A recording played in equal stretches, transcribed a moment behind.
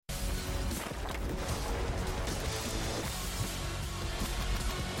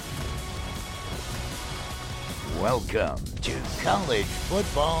Welcome to College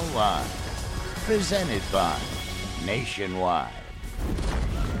Football Live, presented by Nationwide.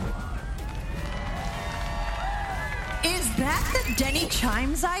 Is that the Denny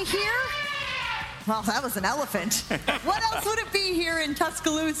Chimes I hear? Well, that was an elephant. What else would it be here in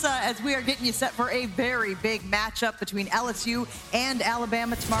Tuscaloosa as we are getting you set for a very big matchup between LSU and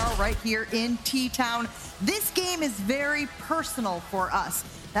Alabama tomorrow right here in T-Town. This game is very personal for us.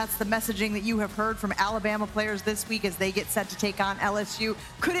 That's the messaging that you have heard from Alabama players this week as they get set to take on LSU.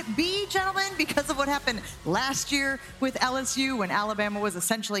 Could it be, gentlemen, because of what happened last year with LSU when Alabama was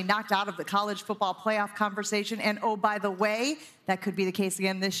essentially knocked out of the college football playoff conversation? And oh, by the way, that could be the case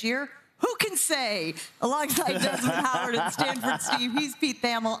again this year. Who can say? Alongside Desmond Howard and Stanford Steve, he's Pete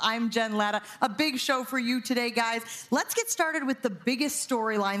Thamel. I'm Jen Latta. A big show for you today, guys. Let's get started with the biggest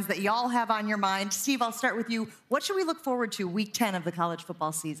storylines that y'all have on your mind. Steve, I'll start with you. What should we look forward to week 10 of the college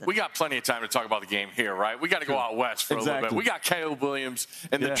football season? We got plenty of time to talk about the game here, right? We got to go out west for a little bit. We got Caleb Williams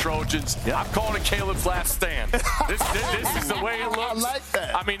and the Trojans. I'm calling it Caleb's last stand. This is the way it looks. I like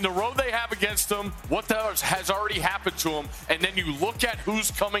that. I mean, the road they have against them, what has already happened to them, and then you look at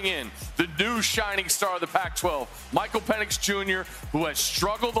who's coming in. The new shining star of the Pac-12, Michael Penix Jr., who has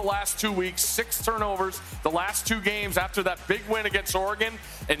struggled the last 2 weeks, 6 turnovers the last 2 games after that big win against Oregon,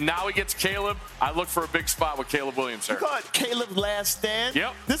 and now he gets Caleb. I look for a big spot with Caleb Williams here. You call it Caleb's last stand?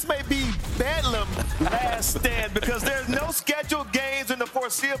 Yep. This may be Bedlam last stand because there's no scheduled games in the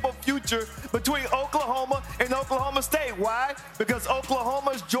foreseeable future between Oklahoma and Oklahoma State. Why? Because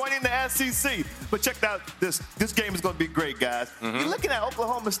Oklahoma is joining the SEC. But check out this. This game is going to be great, guys. You're looking at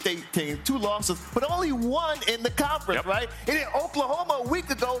Oklahoma State team, 2 losses, but only 1 in the conference, right? And then Oklahoma a week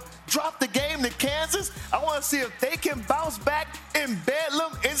ago dropped the game to Kansas. I want to see if they can bounce back in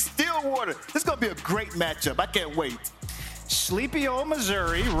Bedlam and Stillwater. This is going to be a great matchup. I can't wait. Sleepy old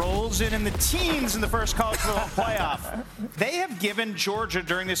Missouri rolls in the teens in the first college football playoff. They have given Georgia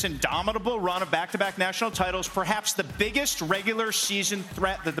during this indomitable run of back-to-back national titles perhaps the biggest regular season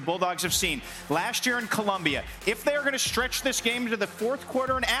threat that the Bulldogs have seen. Last year in Columbia, if they are going to stretch this game into the fourth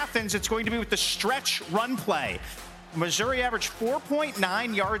quarter in Athens, it's going to be with the stretch run play. Missouri averaged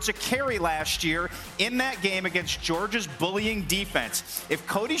 4.9 yards a carry last year in that game against Georgia's bullying defense. If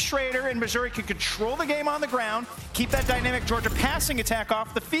Cody Schrader and Missouri can control the game on the ground, keep that dynamic Georgia passing attack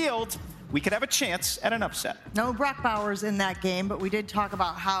off the field, we could have a chance at an upset. No Brock Bowers in that game, but we did talk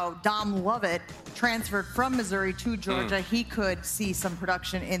about how Dom Lovett transferred from Missouri to Georgia. He could see some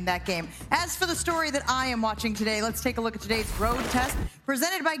production in that game. As for the story that I am watching today, let's take a look at today's road test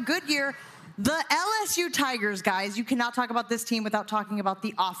presented by Goodyear. The LSU Tigers, guys, you cannot talk about this team without talking about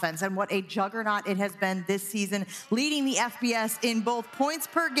the offense and what a juggernaut it has been this season, leading the FBS in both points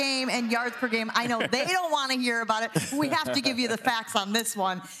per game and yards per game. I know they don't want to hear about it. We have to give you the facts on this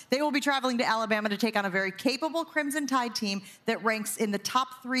one. They will be traveling to Alabama to take on a very capable Crimson Tide team that ranks in the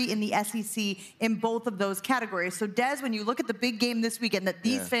top 3 in the SEC in both of those categories. So, Des, when you look at the big game this weekend that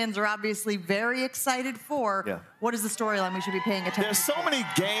these fans are obviously very excited for, what is the storyline we should be paying attention to? There's so many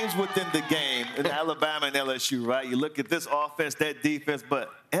games within the game in Alabama and LSU, right? You look at this offense, that defense,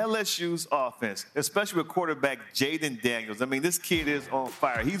 but LSU's offense, especially with quarterback Jayden Daniels. I mean, this kid is on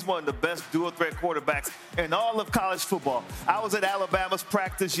fire. He's one of the best dual-threat quarterbacks in all of college football. I was at Alabama's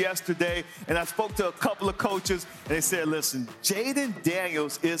practice yesterday, and I spoke to a couple of coaches, and they said, listen, Jayden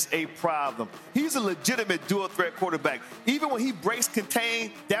Daniels is a problem. He's a legitimate dual-threat quarterback. Even when he breaks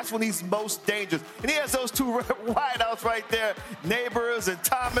contain, that's when he's most dangerous. And he has those 2 wideouts right there, Neighbors and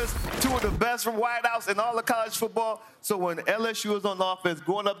Thomas, 2 of the best wideouts in all of college football. So when LSU is on offense,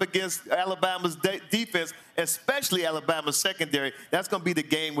 going up against Alabama's defense, especially Alabama's secondary, that's going to be the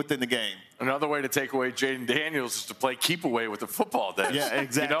game within the game. Another way to take away Jayden Daniels is to play keep away with the football. Yeah,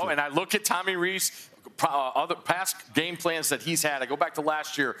 exactly. You know, and I look at Tommy Rees, other past game plans that he's had. I go back to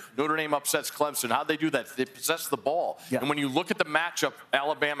last year, Notre Dame upsets Clemson. How'd they do that? They possess the ball. Yeah. And when you look at the matchup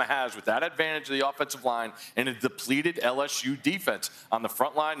Alabama has with that advantage of the offensive line and a depleted LSU defense, on the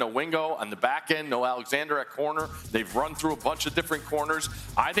front line, no Wingo, on the back end, no Alexander at corner. They've run through a bunch of different corners.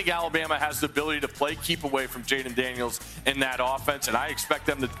 I think Alabama has the ability to play keep away from Jayden Daniels in that offense, and I expect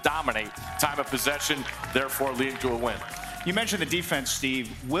them to dominate time of possession, therefore leading to a win. You mentioned the defense, Steve.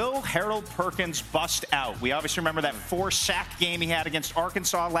 Will Harold Perkins bust out? We obviously remember that 4-sack game he had against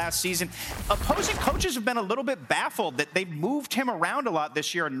Arkansas last season. Opposing coaches have been a little bit baffled that they've moved him around a lot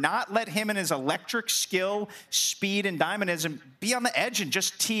this year and not let him and his electric skill, speed, and dynamism be on the edge and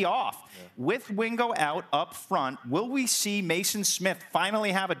just tee off. With Wingo out up front, will we see Mason Smith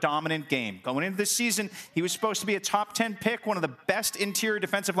finally have a dominant game? Going into this season, he was supposed to be a top 10 pick, one of the best interior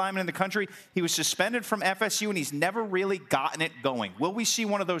defensive linemen in the country. He was suspended from FSU, and he's never really gotten it going. Will we see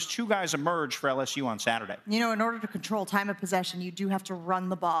one of those two guys emerge for LSU on Saturday? You know, in order to control time of possession, you do have to run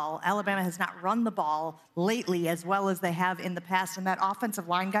the ball. Alabama has not run the ball lately as well as they have in the past, and that offensive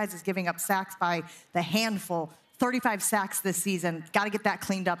line, guys, is giving up sacks by the handful. 35 sacks this season. Got to get that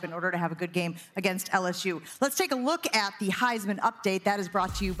cleaned up in order to have a good game against LSU. Let's take a look at the Heisman update. That is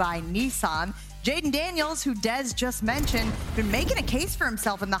brought to you by Nissan. Jayden Daniels, who Dez just mentioned, been making a case for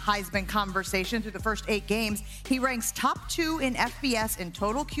himself in the Heisman conversation through the first 8 games. He ranks top 2 in FBS in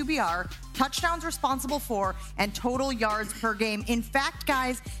total QBR, touchdowns responsible for, and total yards per game. In fact,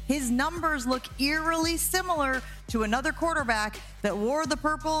 guys, his numbers look eerily similar to another quarterback that wore the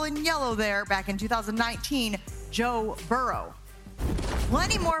purple and yellow there back in 2019, Joe Burrow.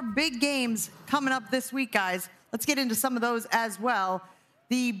 Plenty more big games coming up this week, guys. Let's get into some of those as well.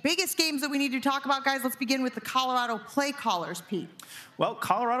 The biggest games that we need to talk about, guys, let's begin with the Colorado play callers, Pete. Well,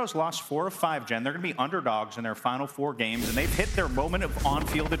 Colorado's lost 4 of 5, Jen. They're going to be underdogs in their final 4 games, and they've hit their moment of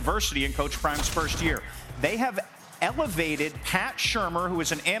on-field adversity in Coach Prime's first year. They have elevated Pat Shurmur, who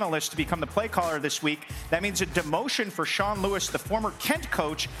is an analyst, to become the play caller this week. That means a demotion for Sean Lewis, the former Kent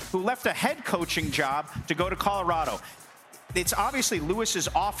coach, who left a head coaching job to go to Colorado. It's obviously Lewis's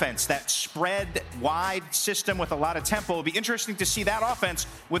offense, that spread wide system with a lot of tempo. It'll be interesting to see that offense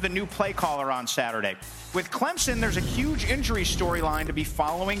with a new play caller on Saturday. With Clemson, there's a huge injury storyline to be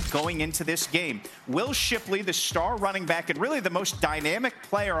following going into this game. Will Shipley, the star running back and really the most dynamic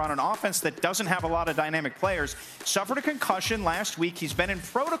player on an offense that doesn't have a lot of dynamic players, suffered a concussion last week. He's been in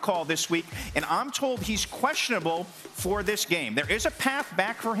protocol this week, and I'm told he's questionable for this game. There is a path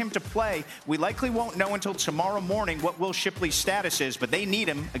back for him to play. We likely won't know until tomorrow morning what Will Shipley's status is, but they need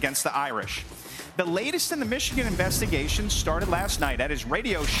him against the Irish. The latest in the Michigan investigation started last night at his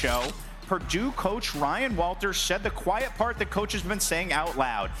radio show. Purdue coach Ryan Walters said the quiet part that coach has been saying out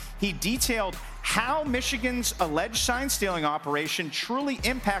loud. He detailed how Michigan's alleged sign-stealing operation truly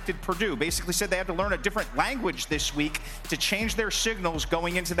impacted Purdue. Basically said they had to learn a different language this week to change their signals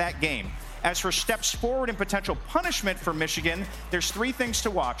going into that game. As for steps forward and potential punishment for Michigan, there's 3 things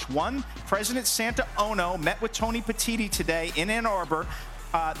to watch. 1, President Santa Ono met with Tony Petitti today in Ann Arbor.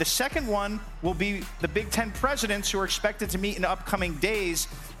 The second one will be the Big Ten presidents who are expected to meet in upcoming days.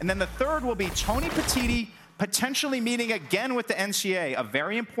 And then the third will be Tony Petitti potentially meeting again with the NCAA. A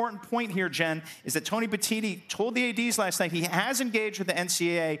very important point here, Jen, is that Tony Petitti told the ADs last night he has engaged with the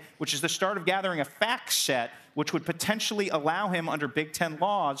NCAA, which is the start of gathering a fact set, which would potentially allow him under Big Ten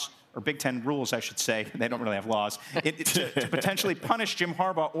laws, or Big Ten rules, I should say. They don't really have laws. To potentially punish Jim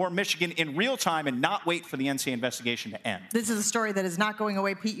Harbaugh or Michigan in real time and not wait for the NCAA investigation to end. This is a story that is not going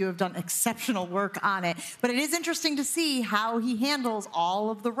away, Pete. You have done exceptional work on it. But it is interesting to see how he handles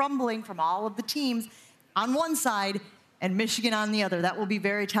all of the rumbling from all of the teams on one side and Michigan on the other. That will be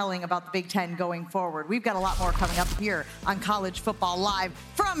very telling about the Big Ten going forward. We've got a lot more coming up here on College Football Live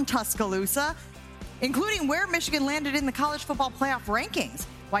from Tuscaloosa, including where Michigan landed in the college football playoff rankings,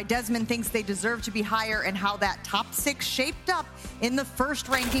 why Desmond thinks they deserve to be higher, and how that top 6 shaped up in the first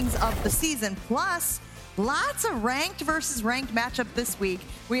rankings of the season. Plus, lots of ranked versus ranked matchup this week.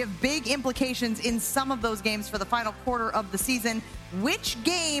 We have big implications in some of those games for the final quarter of the season. Which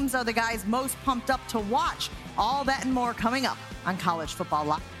games are the guys most pumped up to watch? All that and more coming up on College Football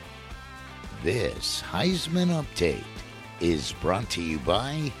Live. This Heisman Update is brought to you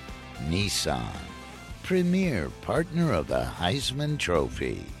by Nissan, premier partner of the Heisman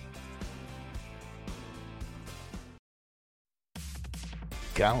Trophy.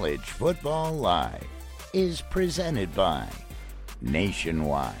 College Football Live is presented by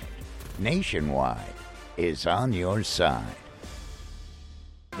Nationwide. Nationwide is on your side.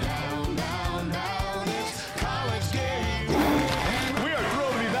 Down, down, down, it's college game. We are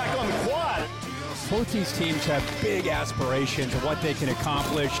thrilled to be back on the quad. Both these teams have big aspirations of what they can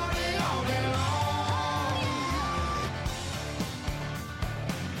accomplish.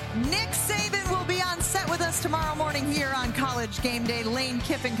 Nick Saban will be on set with us tomorrow morning here on College Game Day. Lane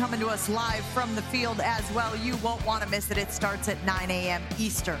Kiffin coming to us live from the field as well. You won't want to miss it. It starts at 9 a.m.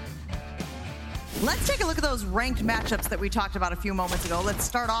 Eastern. Let's take a look at those ranked matchups that we talked about a few moments ago. Let's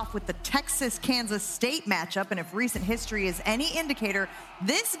start off with the Texas-Kansas State matchup. And if recent history is any indicator,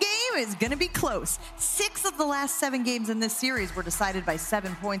 this game is going to be close. 6 of the last 7 games in this series were decided by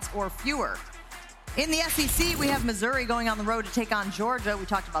 7 points or fewer. In the SEC, we have Missouri going on the road to take on Georgia. We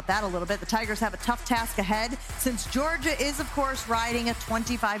talked about that a little bit. The Tigers have a tough task ahead since Georgia is, of course, riding a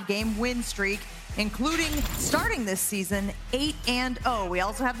 25-game win streak. including starting this season 8-0. We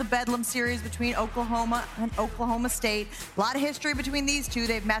also have the Bedlam series between Oklahoma and Oklahoma State. A lot of history between these two.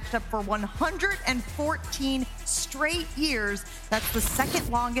 They've matched up for 114 straight years. That's the second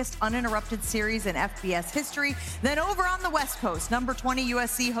longest uninterrupted series in FBS history. Then over on the West Coast, number 20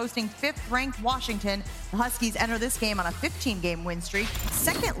 USC hosting 5th-ranked Washington. The Huskies enter this game on a 15-game win streak,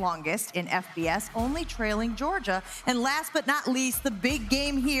 second longest in FBS, only trailing Georgia. And last but not least, the big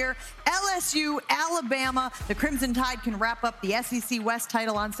game here, LSU, Alabama. The Crimson Tide can wrap up the SEC West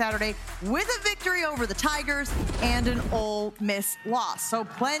title on Saturday with a victory over the Tigers and an Ole Miss loss. So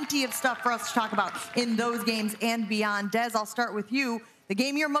plenty of stuff for us to talk about in those games and beyond. Des, I'll start with you. The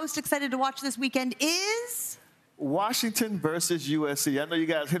game you're most excited to watch this weekend is? Washington versus USC. I know you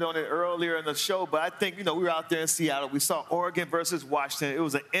guys hit on it earlier in the show, but I think, we were out there in Seattle. We saw Oregon versus Washington. It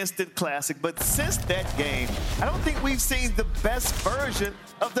was an instant classic. But since that game, I don't think we've seen the best version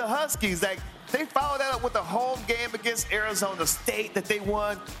of the Huskies. Like, they followed that up with a home game against Arizona State that they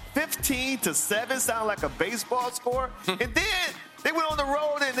won 15-7. Sound like a baseball score. And then they went on the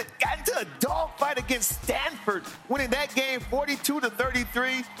road and got into a dogfight against Stanford, winning that game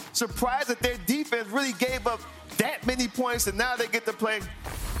 42-33. Surprised that their defense really gave up that many points, and now they get to play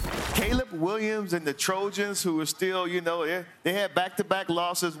Caleb Williams and the Trojans, who are still, they had back-to-back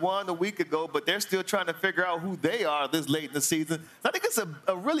losses, one a week ago, but they're still trying to figure out who they are this late in the season. So I think it's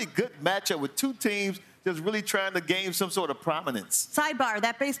a really good matchup with two teams just really trying to gain some sort of prominence. Sidebar,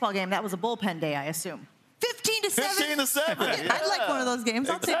 that baseball game, that was a bullpen day, I assume. 15-7. 15-7. Yeah. I'd like one of those games.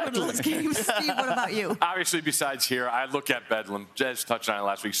 I'll take one of those games. Steve, what about you? Obviously, besides here, I look at Bedlam. Jez touched on it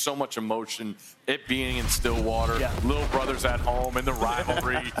last week. So much emotion. It being in Stillwater, little brothers at home, and the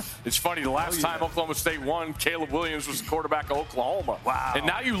rivalry. It's funny, the last time Oklahoma State won, Caleb Williams was the quarterback of Oklahoma. Wow. And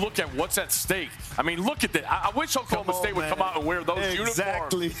now you look at what's at stake. I mean, look at that. I wish Oklahoma State would come out and wear those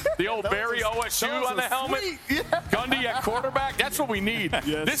uniforms. The old Barry OSU on the helmet. Yeah. Gundy at quarterback. That's what we need.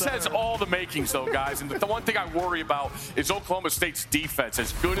 Yes, this has all the makings, though, guys. And the one thing I worry about is Oklahoma State's defense.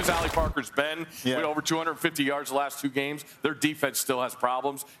 As good as Ali Parker's been, with over 250 yards the last two games, their defense still has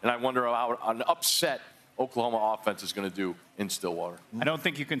problems. And I wonder how an upset Oklahoma offense is going to do in Stillwater. I don't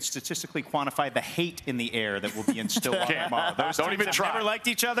think you can statistically quantify the hate in the air that will be in Stillwater tomorrow. Those don't even try. Never liked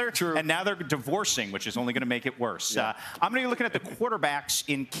each other, and now they're divorcing, which is only going to make it worse. I'm going to be looking at the quarterbacks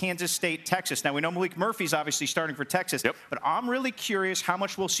in Kansas State, Texas. Now, we know Malik Murphy's obviously starting for Texas, but I'm really curious how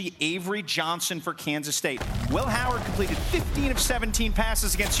much we'll see Avery Johnson for Kansas State. Will Howard completed 15 of 17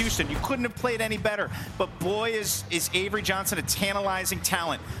 passes against Houston. You couldn't have played any better, but boy, is Avery Johnson a tantalizing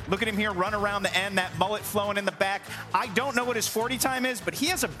talent. Look at him here run around the end, that mullet flowing in the back. I don't know what his 40 time is, but he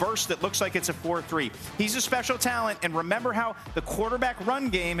has a burst that looks like it's a 4.3. He's a special talent, and remember how the quarterback run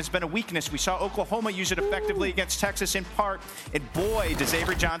game has been a weakness. We saw Oklahoma use it effectively against Texas in part, and boy, does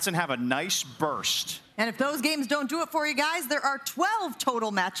Avery Johnson have a nice burst. And if those games don't do it for you guys, there are 12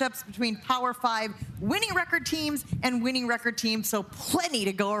 total matchups between Power 5 winning record teams and winning record teams, so plenty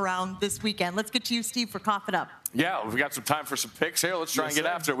to go around this weekend. Let's get to you, Steve, for Cough It Up. Yeah, we got some time for some picks here. Let's try and get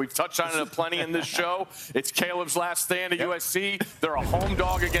after it. We've touched on it plenty in this show. It's Caleb's last stand at USC. They're a home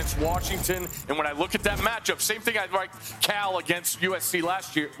dog against Washington. And when I look at that matchup, same thing I like Cal against USC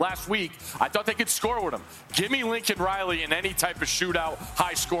last week. I thought they could score with them. Give me Lincoln Riley in any type of shootout,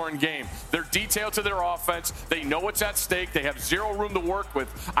 high-scoring game. They're detailed to their offense. They know what's at stake. They have zero room to work with.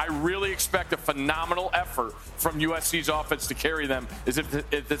 I really expect a phenomenal effort from USC's offense to carry them as if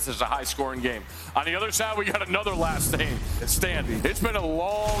this is a high-scoring game. On the other side, we got another last stand. It's been a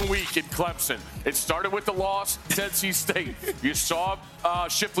long week in Clemson. It started with the loss to Tennessee State. You saw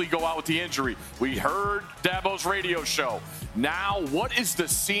Shipley go out with the injury. We heard Dabo's radio show. Now, what is the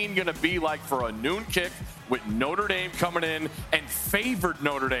scene going to be like for a noon kick with Notre Dame coming in and favored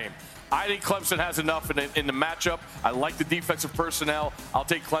Notre Dame? I think Clemson has enough in the matchup. I like the defensive personnel. I'll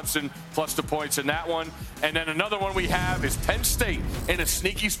take Clemson plus the points in that one. And then another one we have is Penn State in a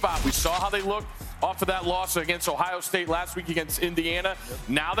sneaky spot. We saw how they looked off of that loss against Ohio State last week against Indiana.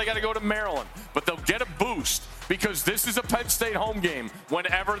 Now they got to go to Maryland, but they'll get a boost because this is a Penn State home game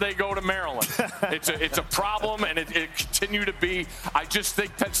whenever they go to Maryland. It's a problem, and it continue to be. I just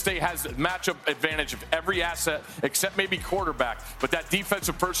think Penn State has matchup advantage of every asset except maybe quarterback. But that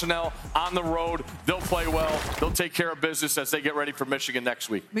defensive personnel on the road, they'll play well. They'll take care of business as they get ready for Michigan next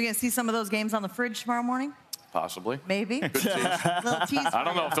week. We're going to see some of those games on the fridge tomorrow morning? Possibly. Maybe. Good teams. Little tease. I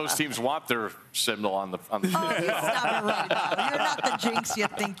don't know if those teams want their symbol on the Oh, you stop it right now. You're not the jinx you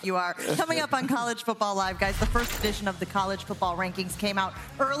think you are. Coming up on College Football Live, guys, the first edition of the College Football Rankings came out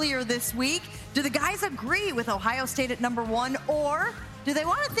earlier this week. Do the guys agree with Ohio State at number 1, or do they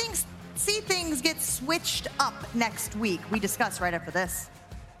want to see things get switched up next week? We discuss right after this.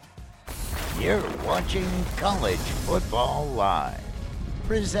 You're watching College Football Live,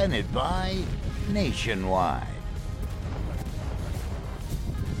 presented by Nationwide.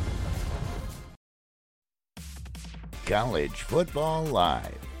 College Football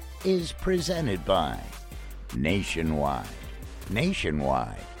Live is presented by Nationwide.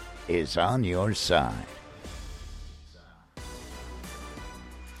 Nationwide is on your side.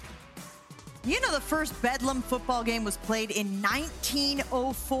 You know, the first Bedlam football game was played in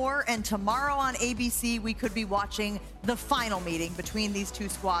 1904, and tomorrow on ABC, we could be watching the final meeting between these two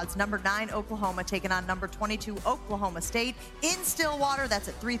squads. Number 9, Oklahoma, taking on number 22, Oklahoma State, in Stillwater. That's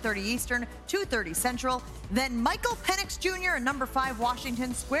at 3:30 Eastern, 2:30 Central. Then Michael Penix Jr. and number 5,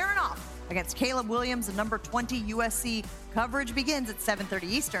 Washington, squaring off against Caleb Williams and number 20, USC. Coverage begins at 7:30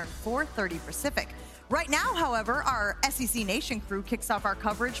 Eastern, 4:30 Pacific. Right now, however, our SEC Nation crew kicks off our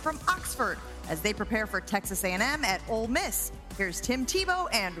coverage from Oxford as they prepare for Texas A&M at Ole Miss. Here's Tim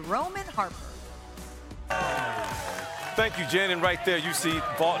Tebow and Roman Harper. Thank you, Jen. And right there, you see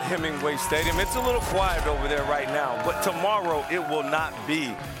Vaught Hemingway Stadium. It's a little quiet over there right now, but tomorrow it will not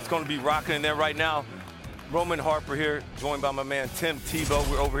be. It's going to be rocking in there right now. Roman Harper here, joined by my man Tim Tebow.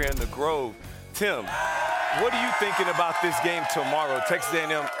 We're over here in the Grove. Tim, what are you thinking about this game tomorrow, Texas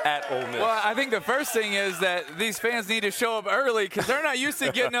A&M at Ole Miss? Well, I think the first thing is that these fans need to show up early because they're not used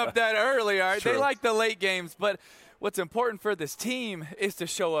to getting up that early, all right? True. They like the late games, but what's important for this team is to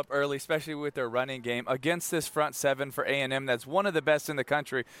show up early, especially with their running game against this front seven for A&M. That's one of the best in the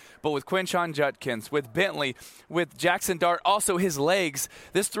country. But with Quinshon Judkins, with Bentley, with Jackson Dart, also his legs,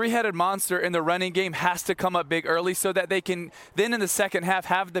 this three-headed monster in the running game has to come up big early so that they can then in the second half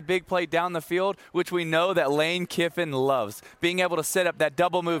have the big play down the field, which we know that Lane Kiffin loves. Being able to set up that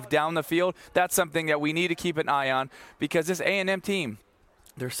double move down the field, that's something that we need to keep an eye on because this A&M team,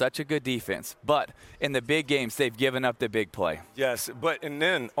 they're such a good defense, but in the big games, they've given up the big play. Yes, and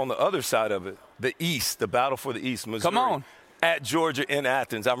then on the other side of it, the East, the battle for the East, Missouri. Come on. At Georgia in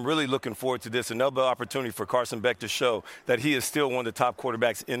Athens. I'm really looking forward to this. Another opportunity for Carson Beck to show that he is still one of the top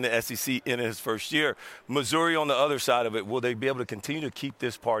quarterbacks in the SEC in his first year. Missouri on the other side of it, will they be able to continue to keep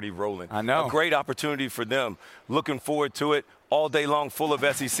this party rolling? I know. A great opportunity for them. Looking forward to it all day long, full of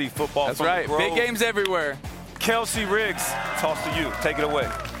SEC football. That's right. Big games everywhere. Kelsey Riggs, toss to you. Take it away.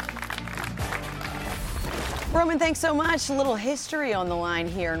 Roman, thanks so much. A little history on the line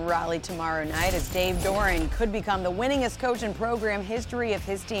here in Raleigh tomorrow night as Dave Doran could become the winningest coach in program history if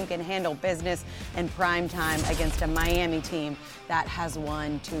his team can handle business in prime time against a Miami team that has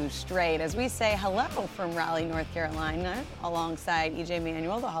won 2 straight. As we say hello from Raleigh, North Carolina, alongside E.J.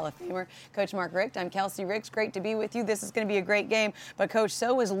 Manuel, the Hall of Famer, Coach Mark Richt. I'm Kelsey Riggs. Great to be with you. This is going to be a great game. But, Coach,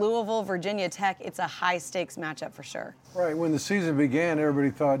 so is Louisville, Virginia Tech. It's a high-stakes matchup for sure. Right. When the season began,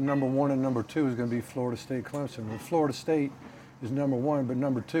 everybody thought number 1 and number 2 was going to be Florida State, Clemson. Well, Florida State is number 1, but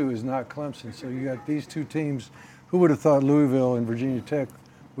number 2 is not Clemson. So you got these two teams. Who would have thought Louisville and Virginia Tech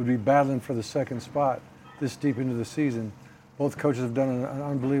would be battling for the second spot this deep into the season? Both coaches have done an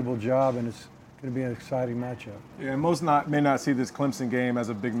unbelievable job, and it's going to be an exciting matchup. Yeah, and most may not see this Clemson game as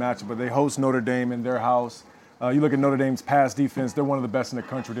a big matchup, but they host Notre Dame in their house. You look at Notre Dame's pass defense, they're one of the best in the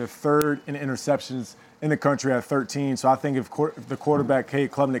country. They're 3rd in interceptions in the country at 13. So I think if the quarterback, Cade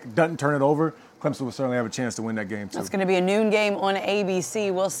Klubnik, doesn't turn it over, Clemson will certainly have a chance to win that game, too. It's going to be a noon game on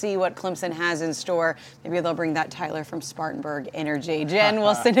ABC. We'll see what Clemson has in store. Maybe they'll bring that Tyler from Spartanburg energy. Jen,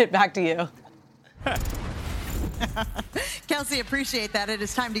 we'll send it back to you. Kelsey, appreciate that. It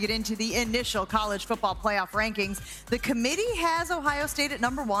is time to get into the initial college football playoff rankings. The committee has Ohio State at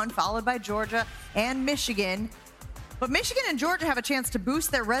number 1, followed by Georgia and Michigan. But Michigan and Georgia have a chance to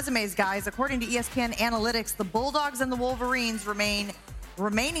boost their resumes, guys. According to ESPN Analytics, the Bulldogs and the Wolverines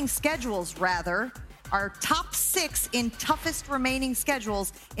remaining schedules are top 6 in toughest remaining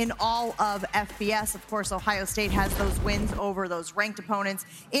schedules in all of FBS. Of course, Ohio State has those wins over those ranked opponents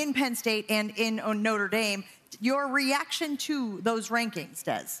in Penn State and in Notre Dame. Your reaction to those rankings,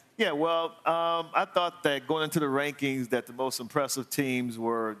 Des? Yeah, well, I thought that going into the rankings that the most impressive teams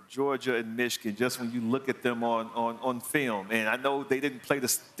were Georgia and Michigan, just when you look at them on film. And I know they didn't play the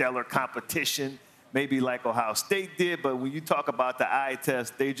stellar competition, maybe like Ohio State did, but when you talk about the eye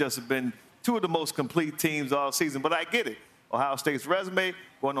test, they've just been 2 of the most complete teams all season. But I get it. Ohio State's resume,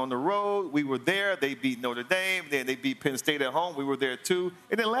 going on the road, we were there. They beat Notre Dame. Then they beat Penn State at home. We were there, too.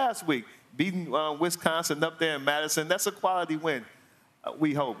 And then last week, beating Wisconsin up there in Madison, that's a quality win.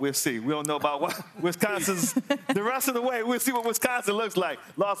 We hope. We'll see. We don't know about what Wisconsin's the rest of the way. We'll see what Wisconsin looks like.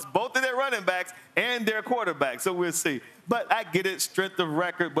 Lost both of their running backs and their quarterback, so we'll see. But I get it, strength of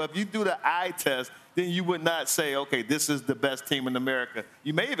record. But if you do the eye test, then you would not say, okay, this is the best team in America.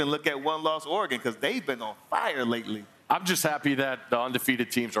 You may even look at one-loss Oregon because they've been on fire lately. I'm just happy that the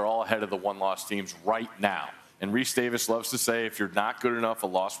undefeated teams are all ahead of the one-loss teams right now. And Reese Davis loves to say, if you're not good enough, a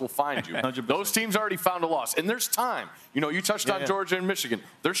loss will find you. 100%. Those teams already found a loss. And there's time. You know, you touched on Georgia and Michigan.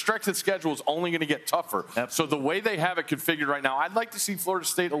 Their strength of schedule is only going to get tougher. Absolutely. So the way they have it configured right now, I'd like to see Florida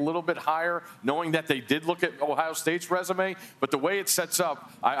State a little bit higher, knowing that they did look at Ohio State's resume. But the way it sets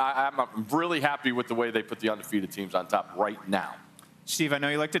up, I'm really happy with the way they put the undefeated teams on top right now. Steve, I know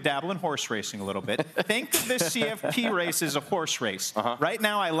you like to dabble in horse racing a little bit. Think of this CFP race as a horse race. Right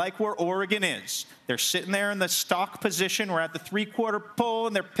now, I like where Oregon is. They're sitting there in the stock position. We're at the three-quarter pole,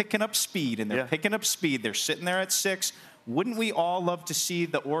 and they're picking up speed, They're sitting there at 6. Wouldn't we all love to see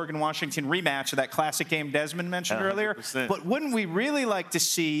the Oregon-Washington rematch of that classic game Desmond mentioned earlier? But wouldn't we really like to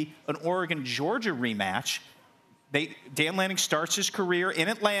see an Oregon-Georgia rematch? Dan Lanning starts his career in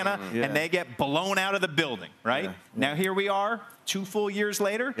Atlanta, and they get blown out of the building, right? Now here we are, 2 full years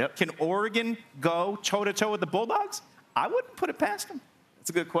later. Can Oregon go toe-to-toe with the Bulldogs? I wouldn't put it past them. That's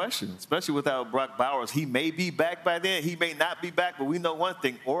a good question, especially without Brock Bowers. He may be back by then. He may not be back, but we know one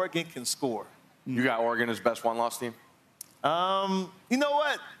thing. Oregon can score. You got Oregon as best one-loss team? You know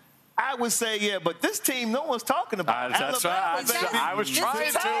what? I would say, yeah, but this team, no one's talking about. That's right. I was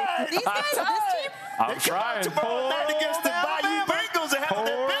trying to. These guys, this team, I'm trying. Tomorrow night against the Bayou Bengals and have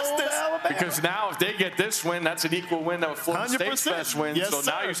their business. Because now if they get this win, that's an equal win of Florida State's best win. Yes, so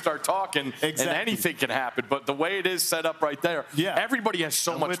now you start talking, and anything can happen. But the way it is set up right there, everybody has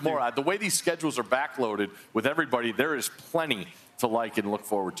so much more. The way these schedules are backloaded with everybody, there is plenty to like and look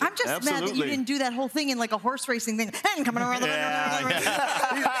forward to. I'm just mad that you didn't do that whole thing in like a horse racing thing. And coming around the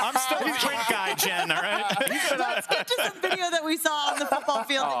I'm still a print guy, Jen, all right? Let's get to some video that we saw on the football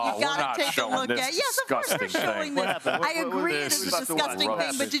field that you got to take a look at. Yes, of course we're showing this. I agree it is a disgusting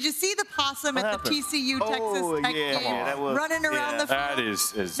thing, but did you see the possum at the TCU Texas Tech game running around the field? That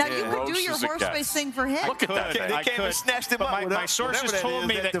is now you could do your horse race thing for him. Look at that. They came and snatched him up. My sources told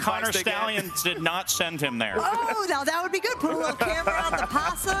me that Connor Stallions did not send him there. Oh, now that would be good. Put a little camera on the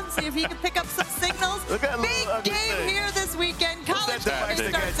possum, see if he can pick up some signals. Big game here this weekend. College game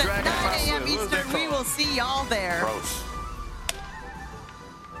starts at 9 a.m. Eastern. We will see y'all there. Gross.